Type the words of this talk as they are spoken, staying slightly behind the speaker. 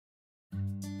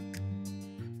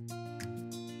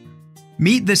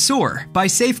Meet the SOAR by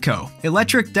Safco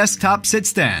Electric Desktop Sit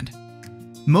Stand.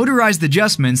 Motorized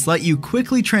adjustments let you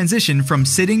quickly transition from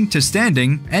sitting to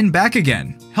standing and back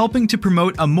again, helping to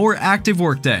promote a more active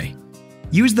workday.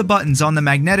 Use the buttons on the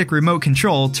magnetic remote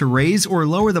control to raise or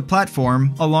lower the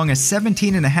platform along a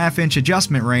 17.5-inch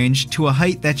adjustment range to a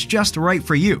height that's just right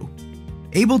for you.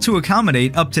 Able to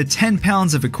accommodate up to 10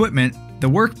 pounds of equipment, the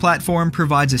work platform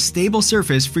provides a stable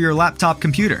surface for your laptop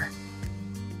computer.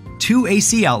 2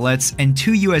 AC outlets and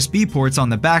 2 USB ports on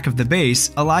the back of the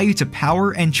base allow you to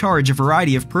power and charge a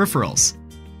variety of peripherals.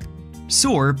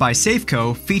 SOAR by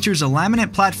Safco features a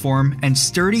laminate platform and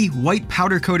sturdy, white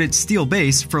powder-coated steel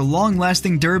base for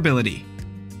long-lasting durability.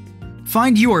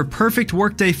 Find your perfect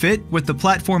workday fit with the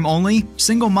platform-only,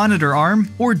 single-monitor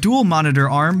arm, or dual-monitor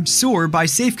arm SOAR by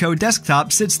Safco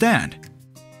Desktop Sit Stand.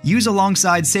 Use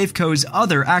alongside Safco's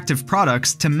other active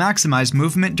products to maximize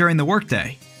movement during the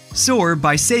workday. SOAR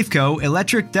by Safco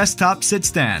Electric Desktop Sit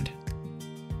Stand.